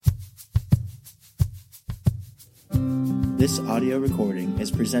This audio recording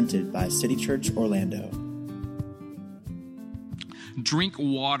is presented by City Church Orlando. Drink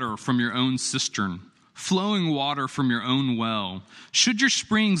water from your own cistern, flowing water from your own well. Should your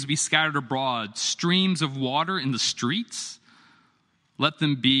springs be scattered abroad, streams of water in the streets? Let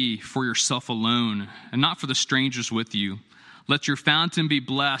them be for yourself alone, and not for the strangers with you. Let your fountain be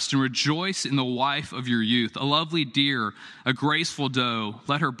blessed, and rejoice in the wife of your youth, a lovely deer, a graceful doe.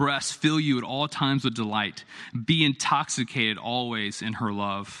 Let her breasts fill you at all times with delight. Be intoxicated always in her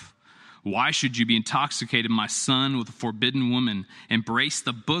love. Why should you be intoxicated, my son, with a forbidden woman? Embrace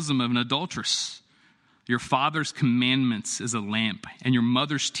the bosom of an adulteress. Your father's commandments is a lamp, and your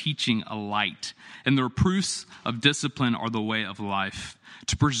mother's teaching a light. And the reproofs of discipline are the way of life,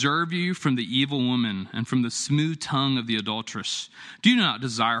 to preserve you from the evil woman and from the smooth tongue of the adulteress. Do not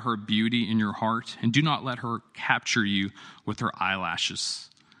desire her beauty in your heart, and do not let her capture you with her eyelashes.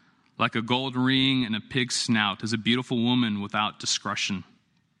 Like a gold ring and a pig's snout is a beautiful woman without discretion.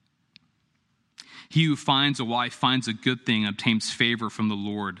 He who finds a wife finds a good thing and obtains favor from the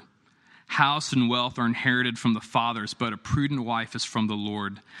Lord. House and wealth are inherited from the fathers, but a prudent wife is from the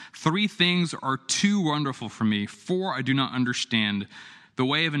Lord. 3 things are too wonderful for me. 4 I do not understand. The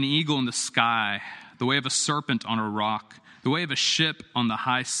way of an eagle in the sky, the way of a serpent on a rock, the way of a ship on the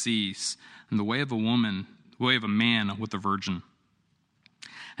high seas, and the way of a woman, the way of a man with a virgin.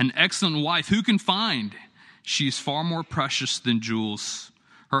 An excellent wife who can find? She is far more precious than jewels.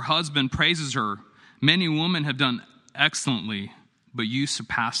 Her husband praises her. Many women have done excellently, but you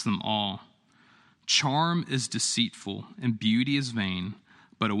surpass them all. Charm is deceitful, and beauty is vain,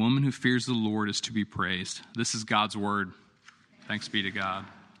 but a woman who fears the Lord is to be praised. This is God's word. Thanks be to God.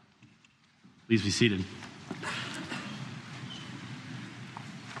 Please be seated.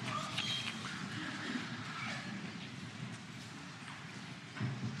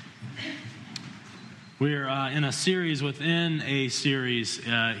 We're in a series within a series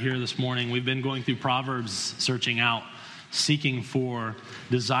here this morning. We've been going through Proverbs, searching out, seeking for,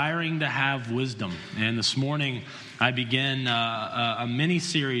 desiring to have wisdom. And this morning, I begin a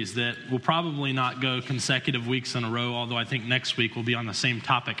mini-series that will probably not go consecutive weeks in a row, although I think next week will be on the same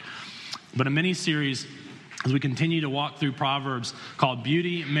topic. But a mini-series as we continue to walk through Proverbs called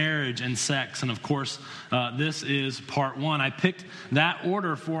Beauty, Marriage, and Sex. And of course, this is part 1. I picked that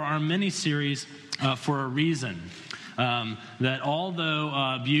order for our mini-series for a reason. That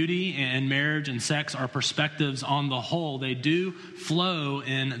although beauty and marriage and sex are perspectives on the whole, they do flow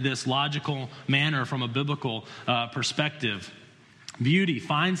in this logical manner from a biblical perspective. Beauty,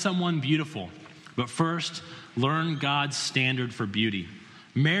 find someone beautiful, but first learn God's standard for beauty.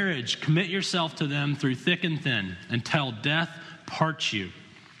 Marriage, commit yourself to them through thick and thin until death parts you.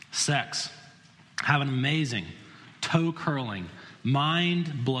 Sex, have an amazing, toe-curling,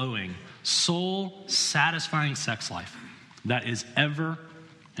 mind-blowing, soul-satisfying sex life that is ever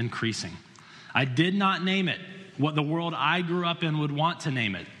increasing. I did not name it what the world I grew up in would want to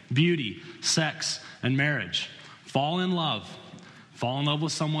name it: beauty, sex, and marriage. Fall in love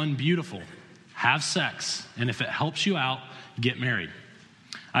with someone beautiful, have sex, and if it helps you out, get married.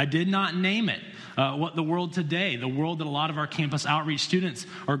 I did not name it what the world today, the world that a lot of our campus outreach students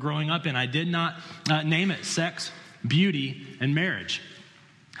are growing up in. I did not name it sex, beauty, and marriage.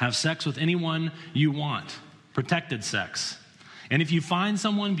 Have sex with anyone you want. Protected sex. And if you find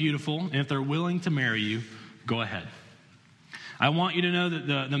someone beautiful, and if they're willing to marry you, go ahead. I want you to know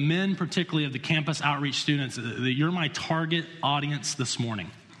that the men, particularly of the campus outreach students, that you're my target audience this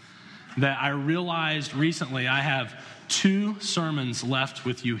morning. That I realized recently I have 2 sermons left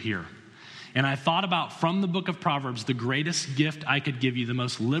with you here. And I thought about, from the book of Proverbs, the greatest gift I could give you, the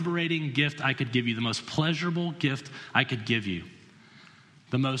most liberating gift I could give you, the most pleasurable gift I could give you.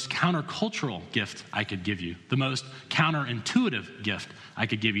 The most countercultural gift I could give you, the most counterintuitive gift I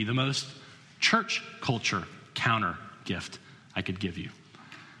could give you, the most church culture counter gift I could give you.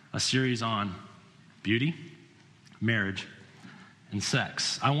 A series on beauty, marriage, and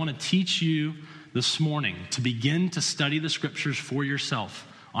sex. I want to teach you this morning to begin to study the scriptures for yourself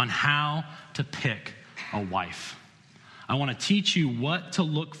on how to pick a wife. I want to teach you what to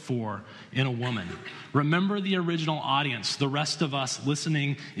look for in a woman. Remember the original audience, the rest of us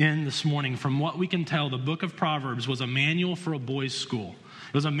listening in this morning. From what we can tell, the book of Proverbs was a manual for a boys' school.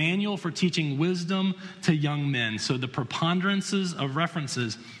 It was a manual for teaching wisdom to young men. So the preponderances of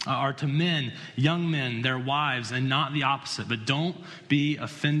references are to men, young men, their wives, and not the opposite. But don't be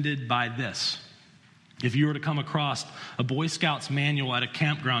offended by this. If you were to come across a Boy Scouts manual at a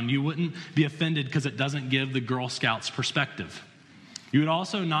campground, you wouldn't be offended because it doesn't give the Girl Scouts perspective. You would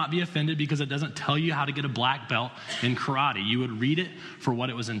also not be offended because it doesn't tell you how to get a black belt in karate. You would read it for what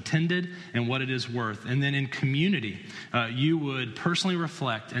it was intended and what it is worth. And then in community, you would personally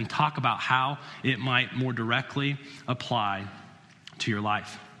reflect and talk about how it might more directly apply to your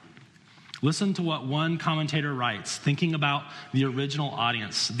life. Listen to what one commentator writes, thinking about the original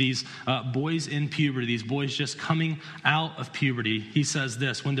audience, these boys in puberty, these boys just coming out of puberty. He says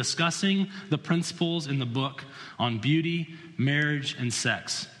this: when discussing the principles in the book on beauty, marriage, and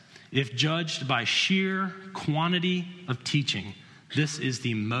sex, if judged by sheer quantity of teaching, this is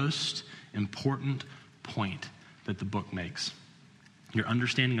the most important point that the book makes. Your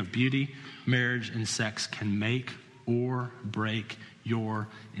understanding of beauty, marriage, and sex can make or break your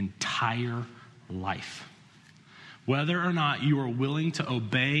entire life. Whether or not you are willing to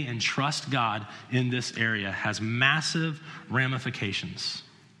obey and trust God in this area has massive ramifications.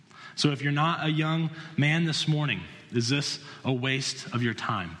 So if you're not a young man this morning, is this a waste of your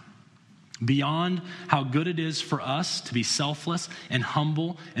time? Beyond how good it is for us to be selfless and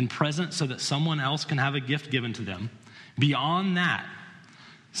humble and present so that someone else can have a gift given to them, beyond that,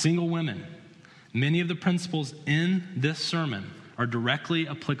 single women, many of the principles in this sermon are directly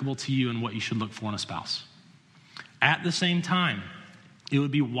applicable to you and what you should look for in a spouse. At the same time, it would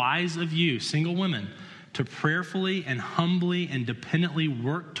be wise of you, single women, to prayerfully and humbly and dependently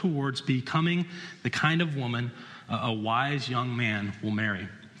work towards becoming the kind of woman a wise young man will marry.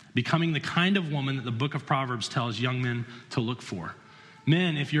 Becoming the kind of woman that the book of Proverbs tells young men to look for.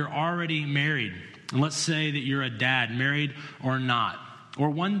 Men, if you're already married, and let's say that you're a dad, married or not, or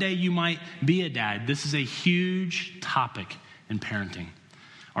one day you might be a dad, this is a huge topic in parenting.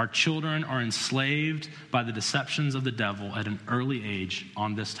 Our children are enslaved by the deceptions of the devil at an early age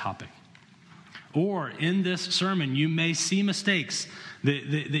on this topic. Or in this sermon, you may see mistakes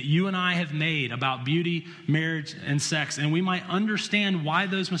that you and I have made about beauty, marriage, and sex. And we might understand why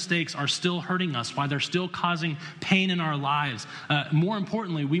those mistakes are still hurting us, why they're still causing pain in our lives. More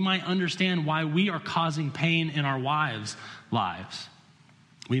importantly, we might understand why we are causing pain in our wives' lives.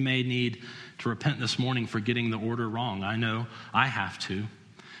 We may need to repent this morning for getting the order wrong. I know I have to.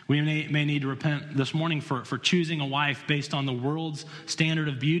 We may need to repent this morning for choosing a wife based on the world's standard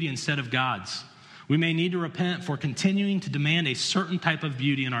of beauty instead of God's. We may need to repent for continuing to demand a certain type of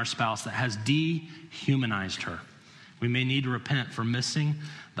beauty in our spouse that has dehumanized her. We may need to repent for missing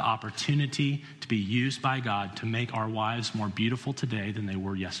the opportunity to be used by God to make our wives more beautiful today than they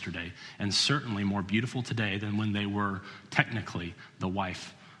were yesterday, and certainly more beautiful today than when they were technically the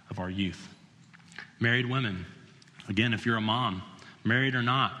wife of our youth. Married women, again, if you're a mom, married or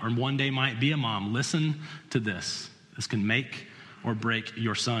not, or one day might be a mom, listen to this. This can make or break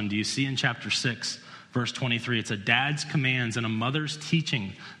your son. Do you see in chapter 6, verse 23, it's a dad's commands and a mother's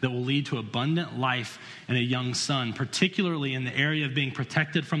teaching that will lead to abundant life in a young son, particularly in the area of being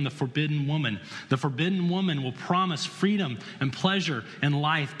protected from the forbidden woman. The forbidden woman will promise freedom and pleasure and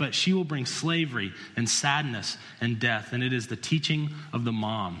life, but she will bring slavery and sadness and death. And it is the teaching of the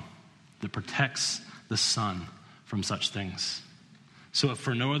mom that protects the son from such things. So if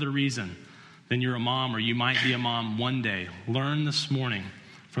for no other reason than you're a mom, or you might be a mom one day, learn this morning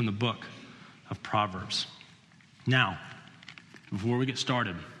from the book of Proverbs. Now, before we get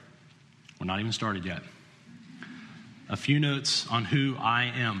started, we're not even started yet, a few notes on who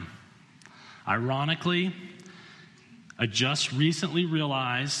I am. Ironically, I just recently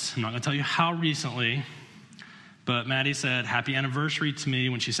realized, I'm not going to tell you how recently, but Maddie said happy anniversary to me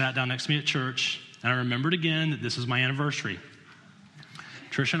when she sat down next to me at church, and I remembered again that this is my anniversary.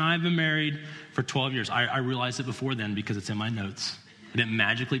 Trish and I have been married for 12 years. I realized it before then because it's in my notes. I didn't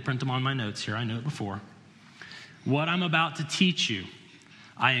magically print them on my notes here. I know it before. What I'm about to teach you,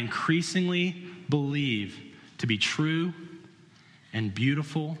 I increasingly believe to be true and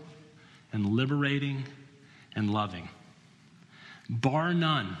beautiful and liberating and loving. Bar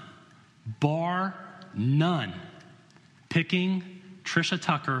none, picking Trisha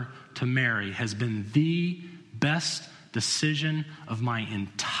Tucker to marry has been the best decision of my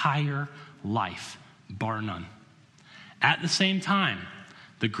entire life, bar none. At the same time,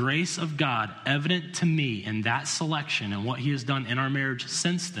 the grace of God evident to me in that selection and what he has done in our marriage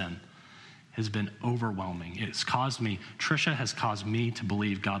since then has been overwhelming. Trisha has caused me to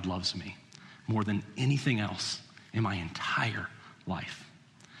believe God loves me more than anything else in my entire life.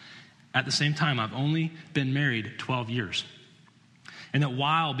 At the same time, I've only been married 12 years. And that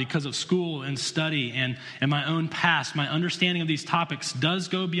while, because of school and study and my own past, my understanding of these topics does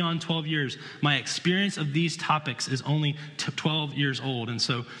go beyond 12 years, my experience of these topics is only 12 years old. And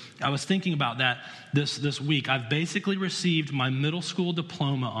so I was thinking about that this week. I've basically received my middle school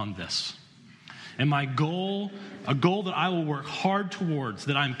diploma on this. And my goal, a goal that I will work hard towards,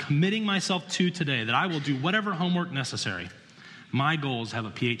 that I'm committing myself to today, that I will do whatever homework necessary. My goal is to have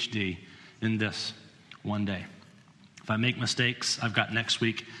a PhD in this one day. If I make mistakes, I've got next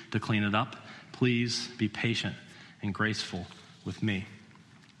week to clean it up. Please be patient and graceful with me.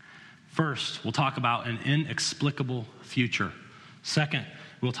 First, we'll talk about an inexplicable future. Second,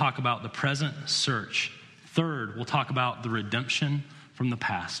 we'll talk about the present search. Third, we'll talk about the redemption from the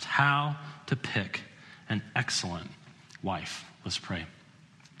past, how to pick an excellent wife. Let's pray.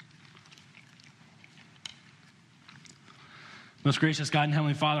 Most gracious God and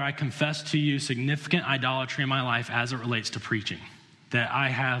Heavenly Father, I confess to you significant idolatry in my life as it relates to preaching. That I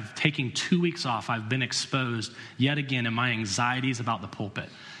have taken 2 weeks off. I've been exposed yet again in my anxieties about the pulpit.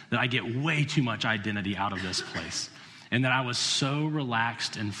 That I get way too much identity out of this place. And that I was so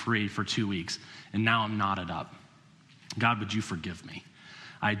relaxed and free for 2 weeks. And now I'm knotted up. God, would you forgive me?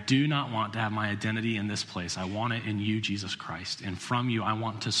 I do not want to have my identity in this place. I want it in you, Jesus Christ. And from you, I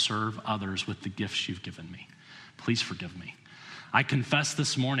want to serve others with the gifts you've given me. Please forgive me. I confess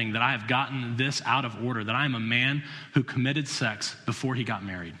this morning that I have gotten this out of order, that I am a man who committed sex before he got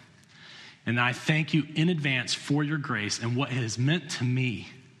married. And I thank you in advance for your grace and what it has meant to me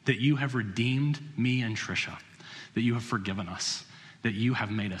that you have redeemed me and Trisha, that you have forgiven us, that you have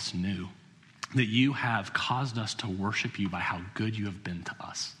made us new, that you have caused us to worship you by how good you have been to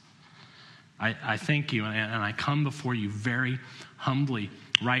us. I thank you, and I come before you very humbly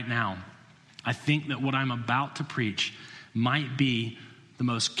right now. I think that what I'm about to preach might be the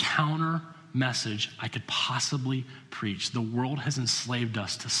most counter message I could possibly preach. The world has enslaved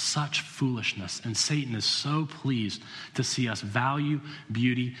us to such foolishness, and Satan is so pleased to see us value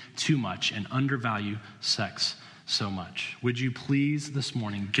beauty too much and undervalue sex so much. Would you please this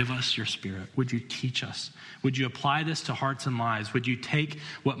morning give us your Spirit? Would you teach us? Would you apply this to hearts and lives? Would you take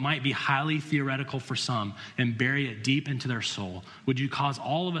what might be highly theoretical for some and bury it deep into their soul? Would you cause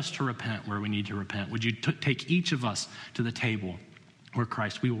all of us to repent where we need to repent? Would you take each of us to the table where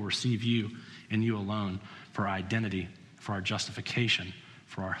Christ, we will receive you and you alone for our identity, for our justification,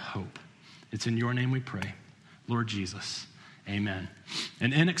 for our hope. It's in your name we pray, Lord Jesus. Amen.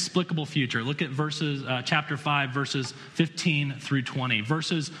 An inexplicable future. Look at chapter 5, verses 15 through 20.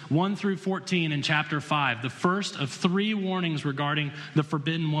 Verses 1 through 14 in chapter 5, the first of 3 warnings regarding the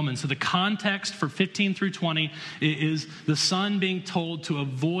forbidden woman. So the context for 15 through 20 is the son being told to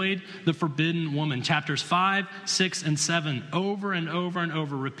avoid the forbidden woman. Chapters 5, 6, and 7, over and over and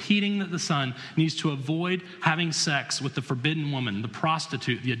over, repeating that the son needs to avoid having sex with the forbidden woman, the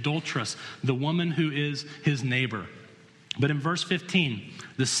prostitute, the adulteress, the woman who is his neighbor. But in verse 15,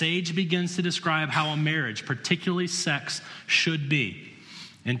 the sage begins to describe how a marriage, particularly sex, should be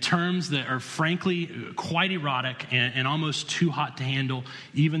in terms that are frankly quite erotic and almost too hot to handle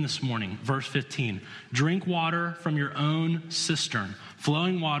even this morning. Verse 15, drink water from your own cistern,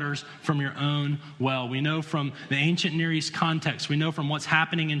 flowing waters from your own well. We know from the ancient Near East context, we know from what's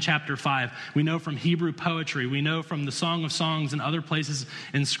happening in chapter 5, we know from Hebrew poetry, we know from the Song of Songs and other places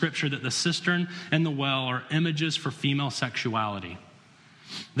in Scripture that the cistern and the well are images for female sexuality.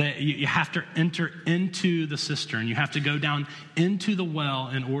 That you have to enter into the cistern. You have to go down into the well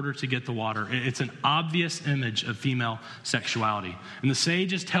in order to get the water. It's an obvious image of female sexuality. And the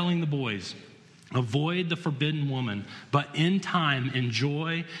sage is telling the boys, avoid the forbidden woman, but in time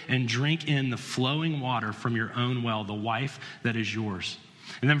enjoy and drink in the flowing water from your own well, the wife that is yours.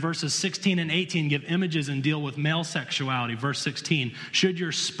 And then verses 16 and 18 give images and deal with male sexuality. Verse 16, should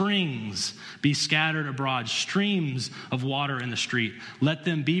your springs be scattered abroad, streams of water in the street, let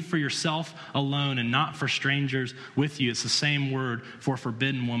them be for yourself alone and not for strangers with you. It's the same word for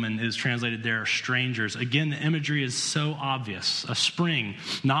forbidden woman is translated there, strangers. Again, the imagery is so obvious. A spring,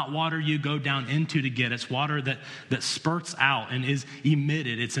 not water you go down into to get. It's water that spurts out and is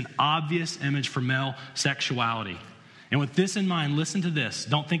emitted. It's an obvious image for male sexuality. And with this in mind, listen to this.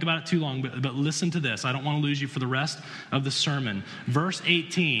 Don't think about it too long, but listen to this. I don't want to lose you for the rest of the sermon. Verse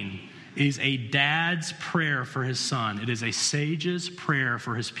 18 is a dad's prayer for his son. It is a sage's prayer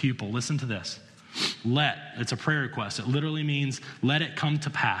for his pupil. Listen to this. It's a prayer request. It literally means, let it come to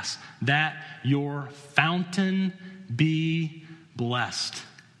pass that your fountain be blessed.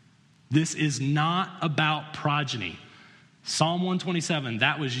 This is not about progeny. Psalm 127,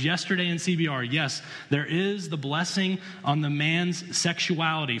 that was yesterday in CBR. Yes, there is the blessing on the man's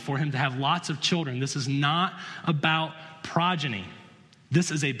sexuality for him to have lots of children. This is not about progeny. This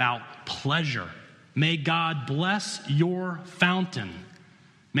is about pleasure. May God bless your fountain.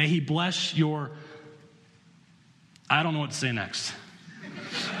 May he bless your, I don't know what to say next.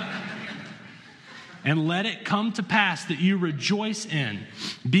 And let it come to pass that you rejoice in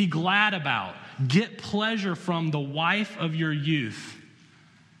be glad about, get pleasure from the wife of your youth.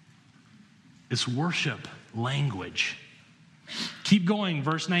 It's worship language. Keep going,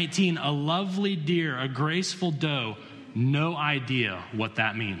 verse 19, a lovely deer, a graceful doe. No idea what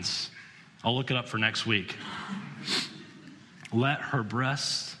that means. I'll look it up for next week. Let her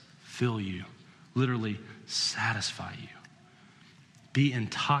breasts fill you, literally satisfy you. Be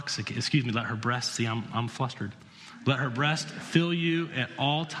intoxicated. Let her breast, I'm flustered. Let her breast fill you at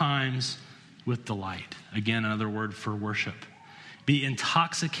all times with delight. Again, another word for worship. Be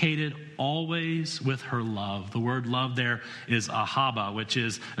intoxicated always with her love. The word love there is ahaba, which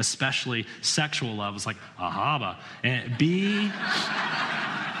is especially sexual love. It's like ahaba. And be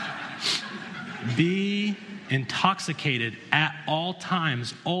intoxicated at all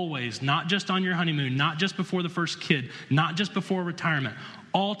times, always, not just on your honeymoon, not just before the first kid, not just before retirement,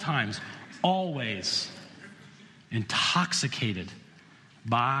 all times, always intoxicated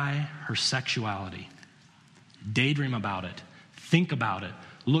by her sexuality. Daydream about it. Think about it.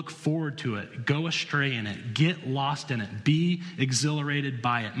 Look forward to it. Go astray in it. Get lost in it. Be exhilarated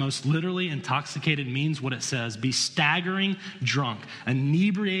by it. Most literally, intoxicated means what it says. Be staggering drunk,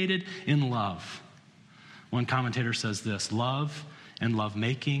 inebriated in love. One commentator says this: love and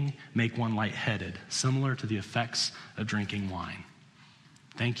lovemaking make one lightheaded, similar to the effects of drinking wine.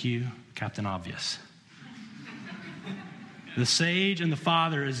 Thank you, Captain Obvious. The sage and the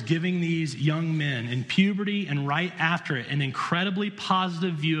father is giving these young men in puberty and right after it an incredibly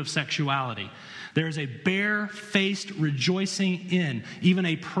positive view of sexuality. There is a bare-faced rejoicing in, even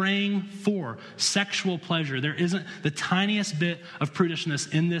a praying for sexual pleasure. There isn't the tiniest bit of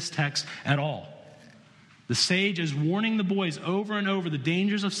prudishness in this text at all. The sage is warning the boys over and over the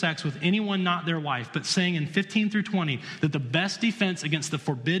dangers of sex with anyone not their wife, but saying in 15 through 20 that the best defense against the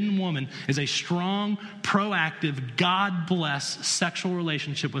forbidden woman is a strong, proactive, God-blessed sexual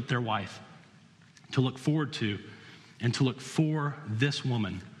relationship with their wife. To look forward to and to look for this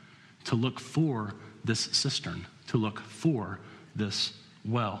woman, to look for this cistern, to look for this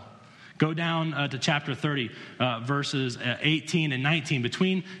well. Go down to chapter 30, verses 18 and 19.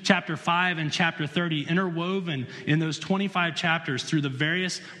 Between chapter 5 and chapter 30, interwoven in those 25 chapters through the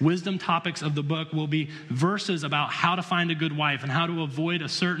various wisdom topics of the book will be verses about how to find a good wife and how to avoid a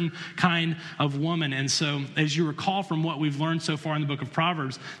certain kind of woman. And so, as you recall from what we've learned so far in the book of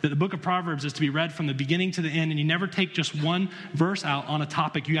Proverbs, that the book of Proverbs is to be read from the beginning to the end, and you never take just one verse out on a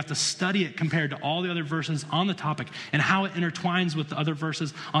topic. You have to study it compared to all the other verses on the topic and how it intertwines with the other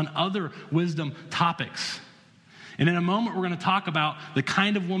verses on other wisdom topics. And in a moment, we're going to talk about the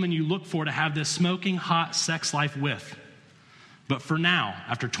kind of woman you look for to have this smoking hot sex life with. But for now,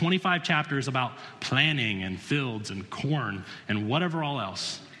 after 25 chapters about planning and fields and corn and whatever all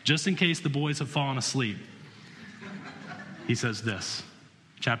else, just in case the boys have fallen asleep, he says this,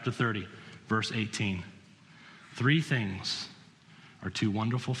 chapter 30, verse 18. 3 things are too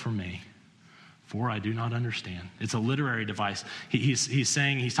wonderful for me, for I do not understand. It's a literary device.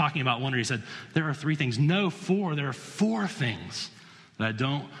 He's talking about wonder. He said, there are 3 things. No, 4. There are 4 things that I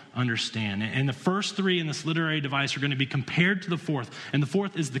don't understand. And the first 3 in this literary device are going to be compared to the 4th. And the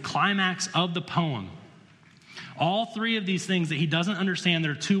 4th is the climax of the poem. All 3 of these things that he doesn't understand,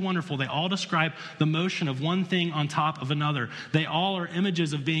 they're too wonderful. They all describe the motion of one thing on top of another. They all are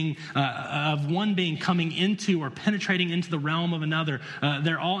images of one being coming into or penetrating into the realm of another.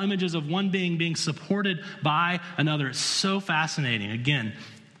 They're all images of one being supported by another. It's so fascinating. Again,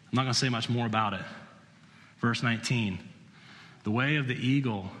 I'm not going to say much more about it. Verse 19, the way of the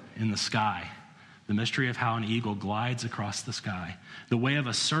eagle in the sky. The mystery of how an eagle glides across the sky. The way of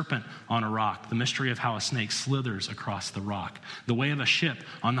a serpent on a rock. The mystery of how a snake slithers across the rock. The way of a ship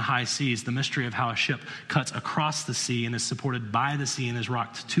on the high seas. The mystery of how a ship cuts across the sea and is supported by the sea and is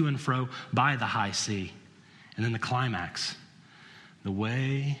rocked to and fro by the high sea. And then the climax. The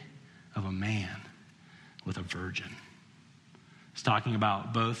way of a man with a virgin. It's talking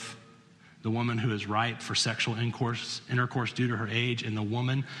about both the woman who is ripe for sexual intercourse due to her age, and the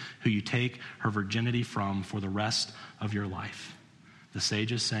woman who you take her virginity from for the rest of your life. The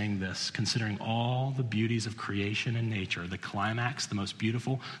sage is saying this, considering all the beauties of creation and nature, the climax, the most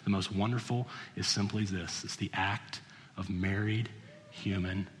beautiful, the most wonderful, is simply this. It's the act of married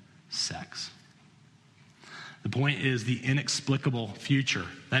human sex. The point is the inexplicable future.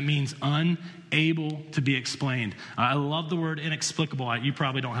 That means unable to be explained. I love the word inexplicable. You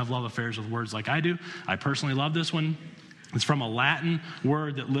probably don't have love affairs with words like I do. I personally love this one. It's from a Latin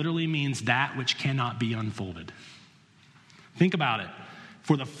word that literally means that which cannot be unfolded. Think about it.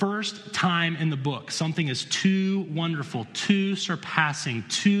 For the first time in the book, something is too wonderful, too surpassing,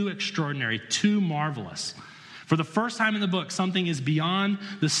 too extraordinary, too marvelous For the first time in the book, something is beyond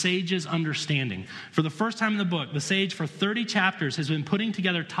the sage's understanding. For the first time in the book, the sage for 30 chapters has been putting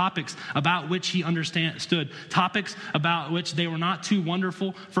together topics about which he understood, topics about which they were not too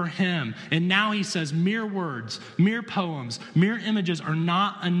wonderful for him. And now he says mere words, mere poems, mere images are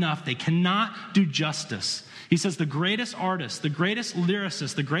not enough. They cannot do justice. He says the greatest artists, the greatest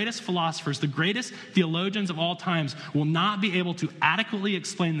lyricists, the greatest philosophers, the greatest theologians of all times will not be able to adequately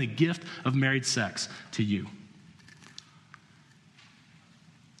explain the gift of married sex to you.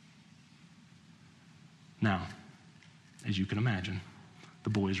 Now, as you can imagine,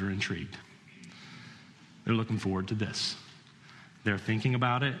 the boys are intrigued. They're looking forward to this. They're thinking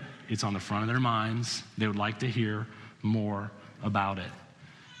about it. It's on the front of their minds. They would like to hear more about it.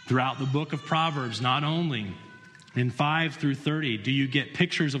 Throughout the book of Proverbs, not only in 5 through 30 do you get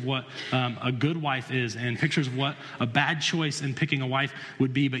pictures of what a good wife is and pictures of what a bad choice in picking a wife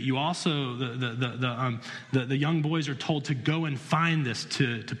would be, but you also, the young boys are told to go and find this,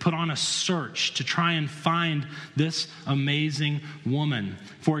 to put on a search, to try and find this amazing woman.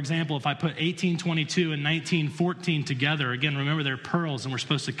 For example, if I put 1822 and 1914 together, again, remember they're pearls and we're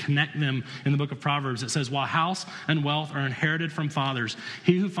supposed to connect them in the book of Proverbs. It says, while house and wealth are inherited from fathers,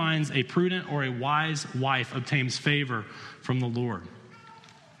 he who finds a prudent or a wise wife obtains favor from the Lord.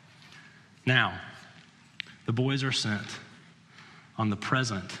 Now, the boys are sent on the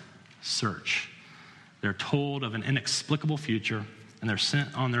present search. They're told of an inexplicable future, and they're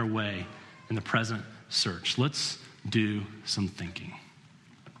sent on their way in the present search. Let's do some thinking.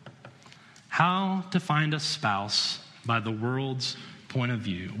 How to find a spouse by the world's point of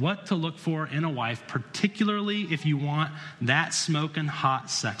view. What to look for in a wife, particularly if you want that smoking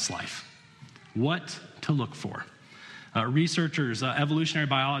hot sex life. What to look for. Researchers, evolutionary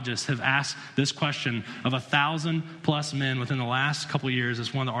biologists have asked this question of 1,000+ men within the last couple of years.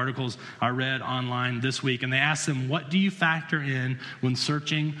 It's one of the articles I read online this week. And they asked them, what do you factor in when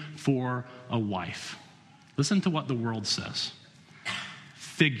searching for a wife? Listen to what the world says.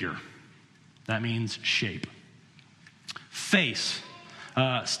 Figure. That means shape. Face.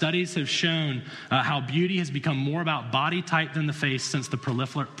 Studies have shown how beauty has become more about body type than the face since the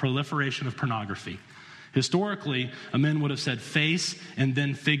proliferation of pornography. Historically, men would have said face and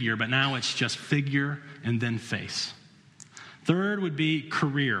then figure, but now it's just figure and then face. Third would be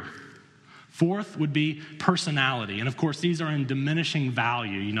career. Fourth would be personality. And of course, these are in diminishing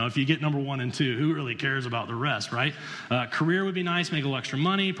value. You know, if you get number 1 and 2, who really cares about the rest, right? Career would be nice, make a little extra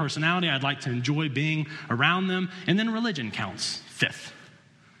money. Personality, I'd like to enjoy being around them. And then religion counts, 5th.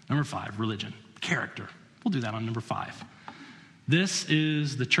 Number 5, religion. Character. We'll do that on number 5. This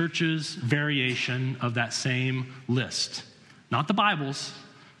is the church's variation of that same list. Not the Bible's,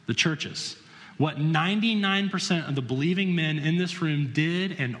 the church's. What 99% of the believing men in this room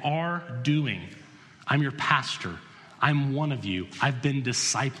did and are doing. I'm your pastor. I'm one of you. I've been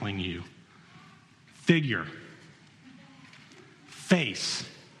discipling you. Figure. Face.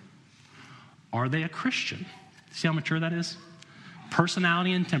 Are they a Christian? See how mature that is?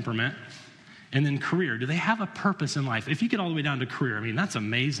 Personality and temperament. And then career. Do they have a purpose in life? If you get all the way down to career, I mean, that's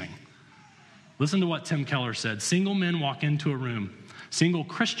amazing. Listen to what Tim Keller said. Single men walk into a room. Single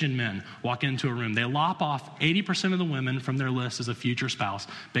Christian men walk into a room. They lop off 80% of the women from their list as a future spouse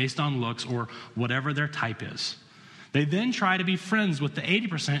based on looks or whatever their type is. They then try to be friends with the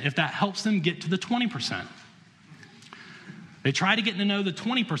 80% if that helps them get to the 20%. They try to get to know the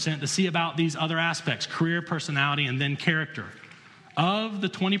 20% to see about these other aspects, career, personality, and then character. Of the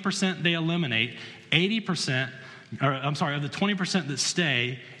 20% they eliminate, of the 20% that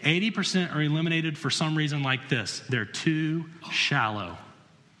stay, 80% are eliminated for some reason like this. They're too shallow.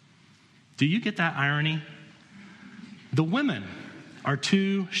 Do you get that irony? The women are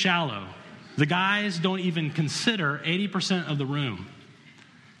too shallow. The guys don't even consider 80% of the room.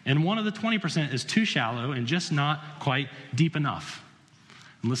 And one of the 20% is too shallow and just not quite deep enough.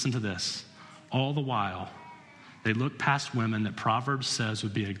 And listen to this. All the while, they look past women that Proverbs says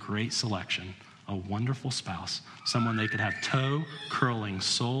would be a great selection, a wonderful spouse, someone they could have toe-curling,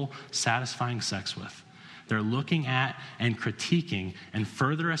 soul-satisfying sex with. They're looking at and critiquing and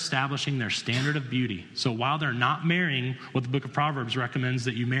further establishing their standard of beauty. So while they're not marrying what the book of Proverbs recommends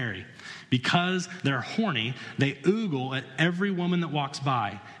that you marry, because they're horny, they oogle at every woman that walks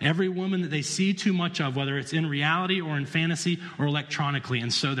by, every woman that they see too much of, whether it's in reality or in fantasy or electronically,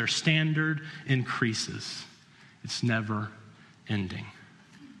 and so their standard increases. It's never ending.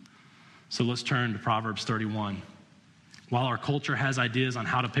 So let's turn to Proverbs 31. While our culture has ideas on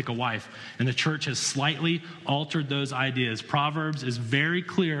how to pick a wife, and the church has slightly altered those ideas, Proverbs is very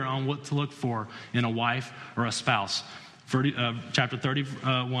clear on what to look for in a wife or a spouse. Chapter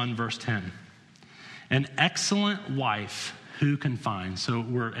 31, verse 10. An excellent wife, who can find? So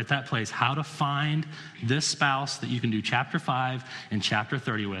we're at that place, how to find this spouse that you can do chapter 5 and chapter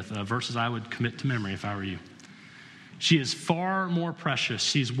 30 with, verses I would commit to memory if I were you. She is far more precious.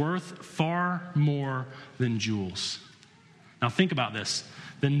 She's worth far more than jewels. Now think about this.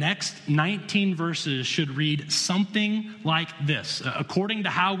 The next 19 verses should read something like this. According to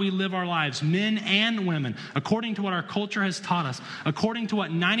how we live our lives, men and women, according to what our culture has taught us, according to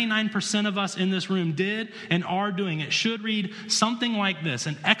what 99% of us in this room did and are doing, it should read something like this.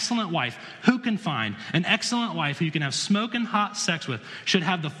 An excellent wife, who can find? An excellent wife who you can have smoking hot sex with should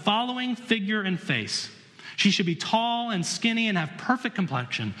have the following figure and face. She should be tall and skinny and have perfect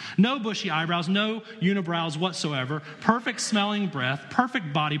complexion. No bushy eyebrows, no unibrows whatsoever. Perfect smelling breath,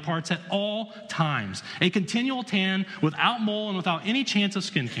 perfect body parts at all times. A continual tan without mole and without any chance of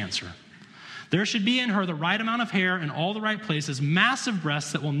skin cancer. There should be in her the right amount of hair in all the right places, massive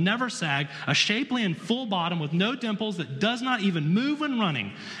breasts that will never sag, a shapely and full bottom with no dimples that does not even move when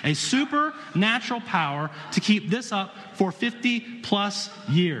running. A supernatural power to keep this up for 50 plus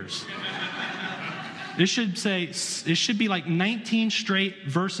years. It should be like 19 straight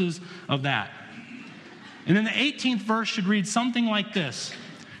verses of that. And then the 18th verse should read something like this.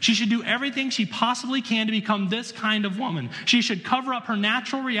 She should do everything she possibly can to become this kind of woman. She should cover up her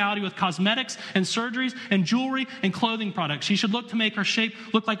natural reality with cosmetics and surgeries and jewelry and clothing products. She should look to make her shape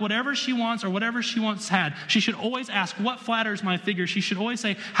look like whatever she wants or whatever she once had. She should always ask, what flatters my figure? She should always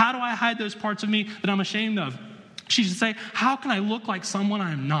say, how do I hide those parts of me that I'm ashamed of? She should say, how can I look like someone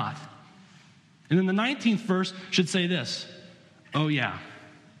I'm not? And then the 19th verse should say this. Oh yeah,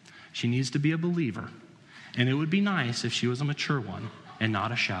 she needs to be a believer. And it would be nice if she was a mature one and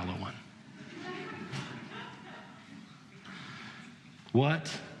not a shallow one.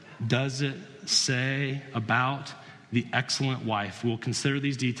 What does it say about the excellent wife? We'll consider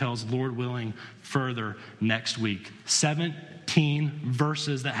these details, Lord willing, further next week. 17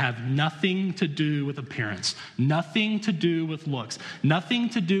 verses that have nothing to do with appearance, nothing to do with looks, nothing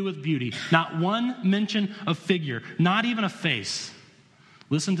to do with beauty, not one mention of figure, not even a face.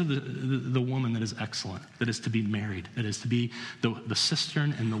 Listen to the woman that is excellent, that is to be married, that is to be the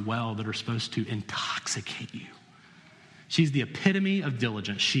cistern and the well that are supposed to intoxicate you. She's the epitome of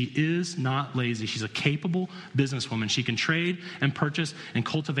diligence. She is not lazy. She's a capable businesswoman. She can trade and purchase and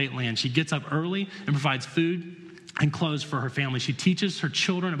cultivate land. She gets up early and provides food and clothes for her family. She teaches her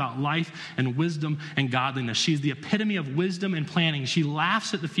children about life and wisdom and godliness. She's the epitome of wisdom and planning. She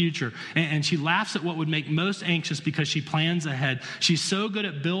laughs at the future, and she laughs at what would make most anxious because she plans ahead. She's so good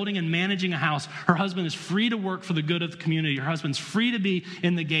at building and managing a house. Her husband is free to work for the good of the community. Her husband's free to be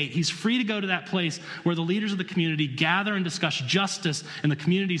in the gate. He's free to go to that place where the leaders of the community gather and discuss justice and the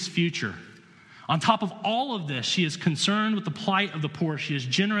community's future. On top of all of this, she is concerned with the plight of the poor. She is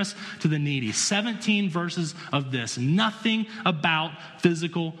generous to the needy. 17 verses of this. Nothing about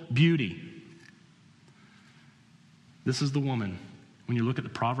physical beauty. This is the woman, when you look at the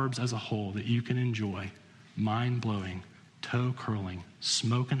Proverbs as a whole, that you can enjoy. Mind-blowing, toe-curling,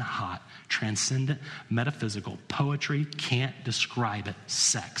 smoking hot, transcendent, metaphysical. Poetry can't describe it.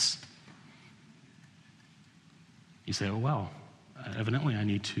 Sex. You say, oh, well, evidently I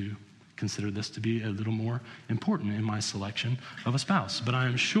need to consider this to be a little more important in my selection of a spouse. But I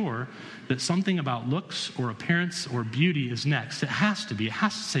am sure that something about looks or appearance or beauty is next. It has to be. It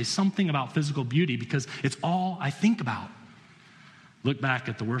has to say something about physical beauty because it's all I think about. Look back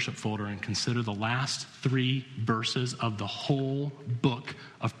at the worship folder and consider the last 3 verses of the whole book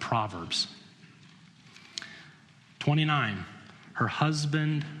of Proverbs. 29. Her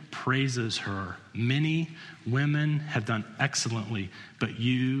husband praises her. Many women have done excellently, but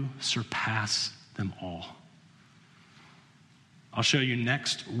you surpass them all. I'll show you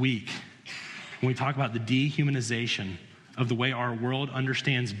next week when we talk about the dehumanization of the way our world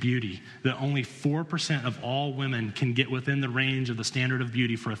understands beauty, that only 4% of all women can get within the range of the standard of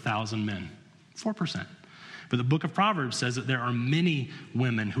beauty for 1,000 men. 4%. But the book of Proverbs says that there are many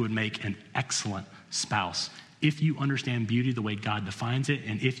women who would make an excellent spouse if you understand beauty the way God defines it,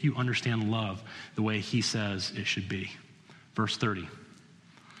 and if you understand love the way he says it should be. Verse 30.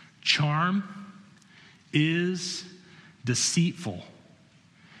 Charm is deceitful,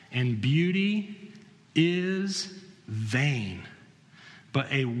 and beauty is vain.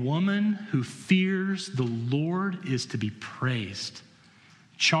 But a woman who fears the Lord is to be praised.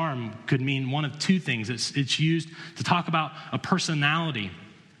 Charm could mean one of 2 things. It's used to talk about a personality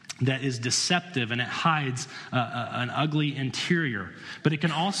that is deceptive and it hides an ugly interior. But it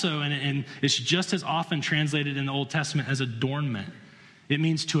can also, and it's just as often translated in the Old Testament as adornment. It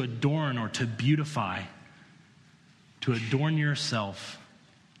means to adorn or to beautify. To adorn yourself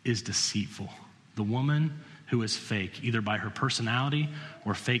is deceitful. The woman who is fake, either by her personality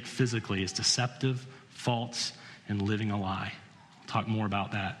or fake physically, is deceptive, false, and living a lie. We'll talk more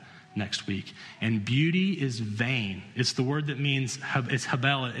about that next week. And beauty is vain. It's the word that means, it's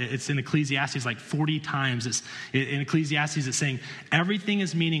habel. It's in Ecclesiastes like 40 times. In Ecclesiastes, it's saying everything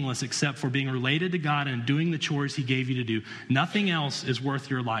is meaningless except for being related to God and doing the chores he gave you to do. Nothing else is worth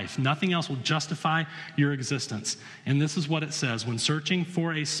your life. Nothing else will justify your existence. And this is what it says: when searching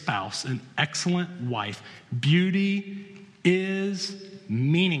for a spouse, an excellent wife, beauty is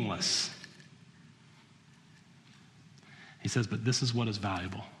meaningless. He says, but this is what is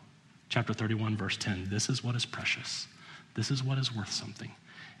valuable. Chapter 31, verse 10, this is what is precious. This is what is worth something.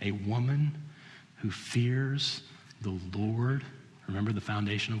 A woman who fears the Lord, remember the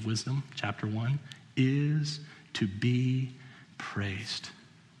foundation of wisdom, chapter 1, is to be praised.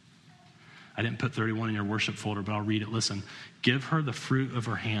 I didn't put 31 in your worship folder, but I'll read it. Listen, give her the fruit of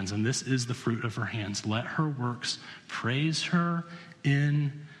her hands, and this is the fruit of her hands. Let her works praise her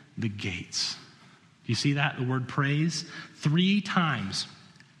in the gates. You see that? The word praise 3 times.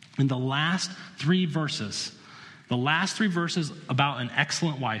 In the last 3 verses, about an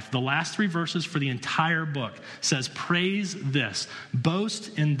excellent wife, the last 3 verses for the entire book says, praise this,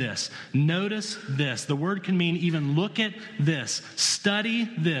 boast in this, notice this. The word can mean even look at this, study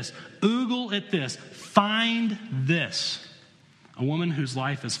this, oogle at this, find this. A woman whose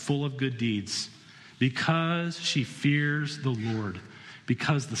life is full of good deeds because she fears the Lord,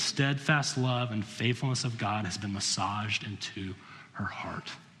 because the steadfast love and faithfulness of God has been massaged into her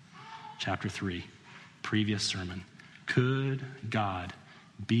heart. Chapter 3, previous sermon. Could God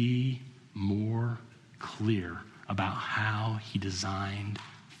be more clear about how he designed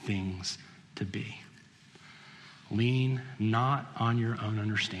things to be? Lean not on your own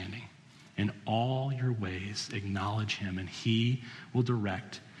understanding. In all your ways, acknowledge him, and he will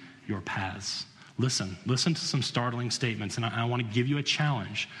direct your paths. Listen to some startling statements, and I want to give you a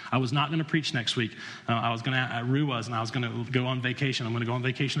challenge. I was not going to preach next week. Rue was, and I was going to go on vacation. I'm going to go on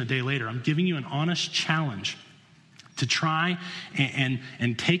vacation a day later. I'm giving you an honest challenge to try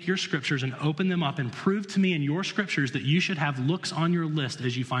and take your scriptures and open them up and prove to me in your scriptures that you should have looks on your list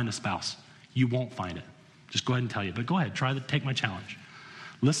as you find a spouse. You won't find it. Just go ahead and tell you. But go ahead, take my challenge.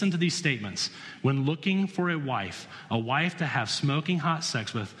 Listen to these statements. When looking for a wife to have smoking hot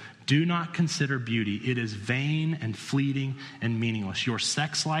sex with, do not consider beauty. It is vain and fleeting and meaningless. Your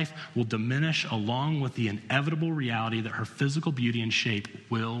sex life will diminish along with the inevitable reality that her physical beauty and shape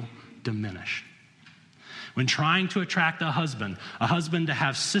will diminish. When trying to attract a husband to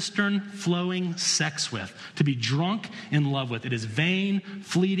have cistern-flowing sex with, to be drunk in love with, it is vain,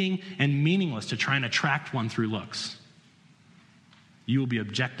 fleeting, and meaningless to try and attract one through looks. You will be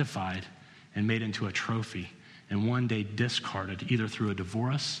objectified and made into a trophy and one day discarded either through a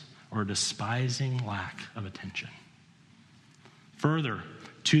divorce or a despising lack of attention. Further,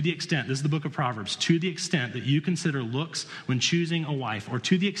 to the extent, this is the book of Proverbs, to the extent that you consider looks when choosing a wife, or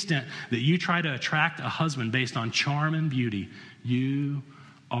to the extent that you try to attract a husband based on charm and beauty, you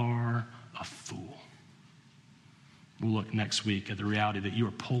are a fool. We'll look next week at the reality that you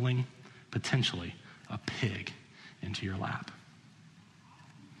are pulling, potentially, a pig into your lap.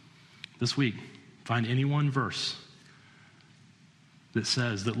 This week, find any one verse that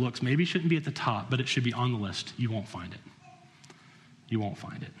says that looks maybe shouldn't be at the top, but it should be on the list. You won't find it. You won't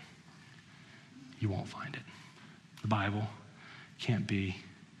find it. You won't find it. The Bible can't be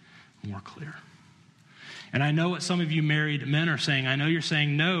more clear. And I know what some of you married men are saying. I know you're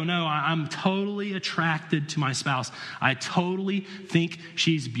saying, no, I'm totally attracted to my spouse. I totally think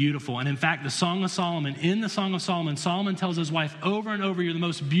she's beautiful. And in fact, in the Song of Solomon, Solomon tells his wife over and over, you're the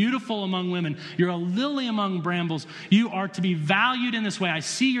most beautiful among women. You're a lily among brambles. You are to be valued in this way. I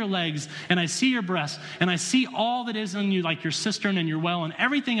see your legs, and I see your breasts, and I see all that is in you, like your cistern and your well and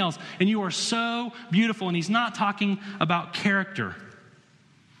everything else. And you are so beautiful. And he's not talking about character.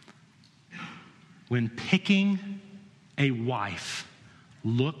 When picking a wife,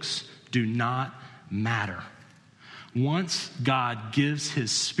 looks do not matter. Once God gives his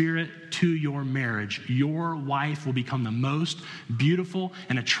spirit to your marriage, your wife will become the most beautiful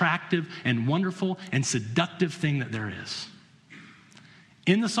and attractive and wonderful and seductive thing that there is.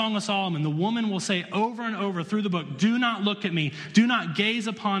 In the Song of Solomon, the woman will say over and over through the book, do not look at me. Do not gaze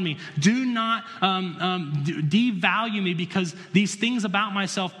upon me. Do not devalue me because these things about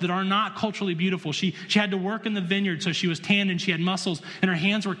myself that are not culturally beautiful. She had to work in the vineyard, so she was tanned and she had muscles and her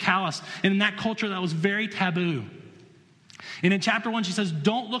hands were calloused. And in that culture, that was very taboo. And in chapter 1, she says,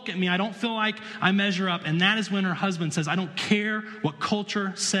 don't look at me. I don't feel like I measure up. And that is when her husband says, I don't care what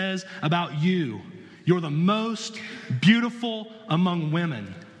culture says about you. You're the most beautiful among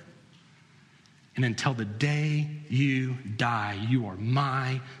women. And until the day you die, you are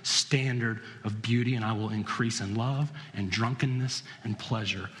my standard of beauty, and I will increase in love and drunkenness and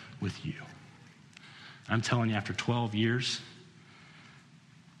pleasure with you. I'm telling you, after 12 years,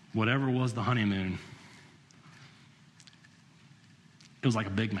 whatever was the honeymoon, it was like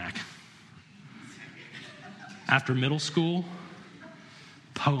a Big Mac. After middle school,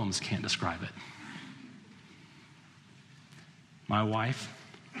 poems can't describe it. My wife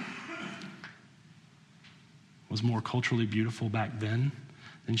was more culturally beautiful back then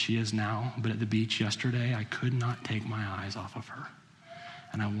than she is now, but at the beach yesterday, I could not take my eyes off of her.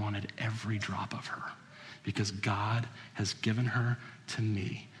 And I wanted every drop of her because God has given her to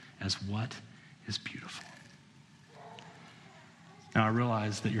me as what is beautiful. Now I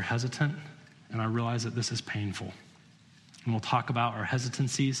realize that you're hesitant, and I realize that this is painful. And we'll talk about our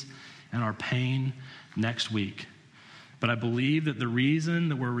hesitancies and our pain next week. But I believe that the reason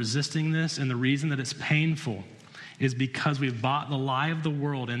that we're resisting this and the reason that it's painful is because we've bought the lie of the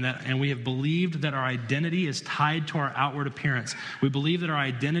world and we have believed that our identity is tied to our outward appearance. We believe that our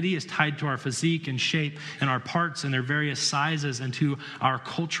identity is tied to our physique and shape and our parts and their various sizes and to our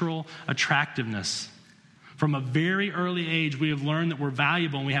cultural attractiveness. From a very early age, we have learned that we're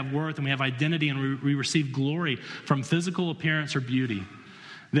valuable and we have worth and we have identity and we receive glory from physical appearance or beauty.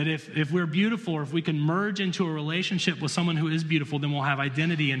 That if we're beautiful or if we can merge into a relationship with someone who is beautiful, then we'll have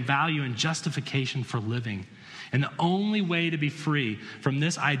identity and value and justification for living. And the only way to be free from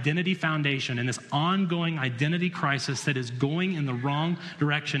this identity foundation and this ongoing identity crisis that is going in the wrong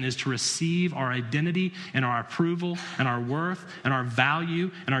direction is to receive our identity and our approval and our worth and our value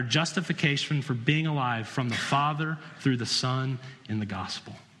and our justification for being alive from the Father through the Son in the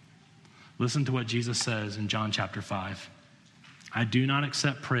gospel. Listen to what Jesus says in John chapter 5. I do not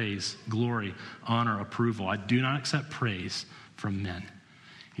accept praise, glory, honor, approval. I do not accept praise from men.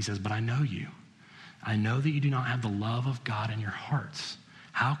 He says, but I know you. I know that you do not have the love of God in your hearts.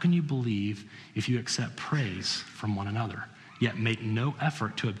 How can you believe if you accept praise from one another, yet make no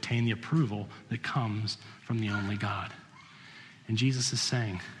effort to obtain the approval that comes from the only God? And Jesus is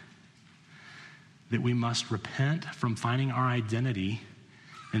saying that we must repent from finding our identity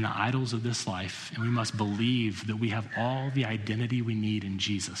in the idols of this life, and we must believe that we have all the identity we need in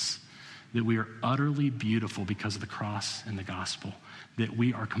Jesus, that we are utterly beautiful because of the cross and the gospel, that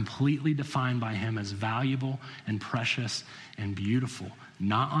we are completely defined by him as valuable and precious and beautiful,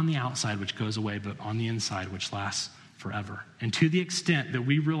 not on the outside, which goes away, but on the inside, which lasts forever. And to the extent that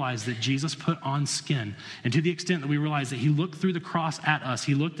we realize that Jesus put on skin, and to the extent that we realize that he looked through the cross at us,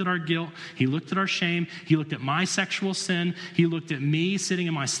 he looked at our guilt, he looked at our shame, he looked at my sexual sin, he looked at me sitting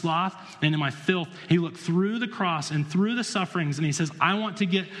in my sloth and in my filth, he looked through the cross and through the sufferings, and he says, I want to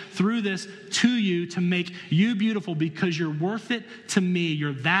get through this to you to make you beautiful because you're worth it to me.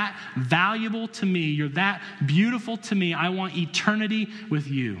 You're that valuable to me. You're that beautiful to me. I want eternity with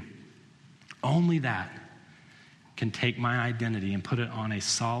you. Only that can take my identity and put it on a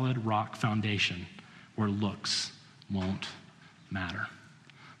solid rock foundation where looks won't matter.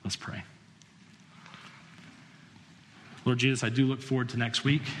 Let's pray. Lord Jesus, I do look forward to next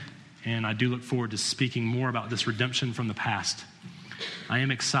week, and I do look forward to speaking more about this redemption from the past. I am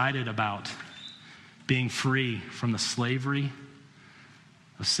excited about being free from the slavery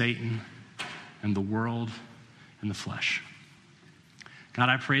of Satan and the world and the flesh. God,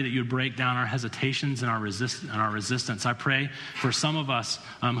 I pray that you would break down our hesitations and our resistance. I pray for some of us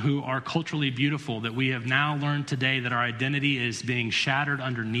who are culturally beautiful, that we have now learned today that our identity is being shattered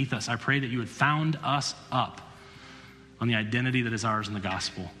underneath us. I pray that you would found us up on the identity that is ours in the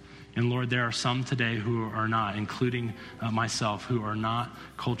gospel. And Lord, there are some today who are not, including myself, who are not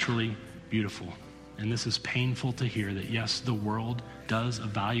culturally beautiful. And this is painful to hear that, yes, the world does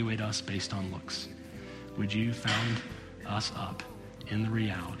evaluate us based on looks. Would you found us up in the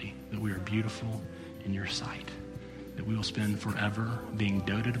reality that we are beautiful in your sight, that we will spend forever being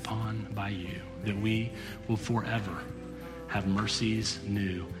doted upon by you, that we will forever have mercies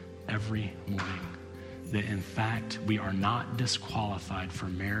new every morning, that in fact we are not disqualified for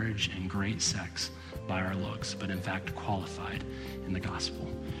marriage and great sex by our looks, but in fact qualified in the gospel.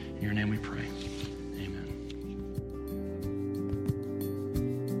 In your name we pray.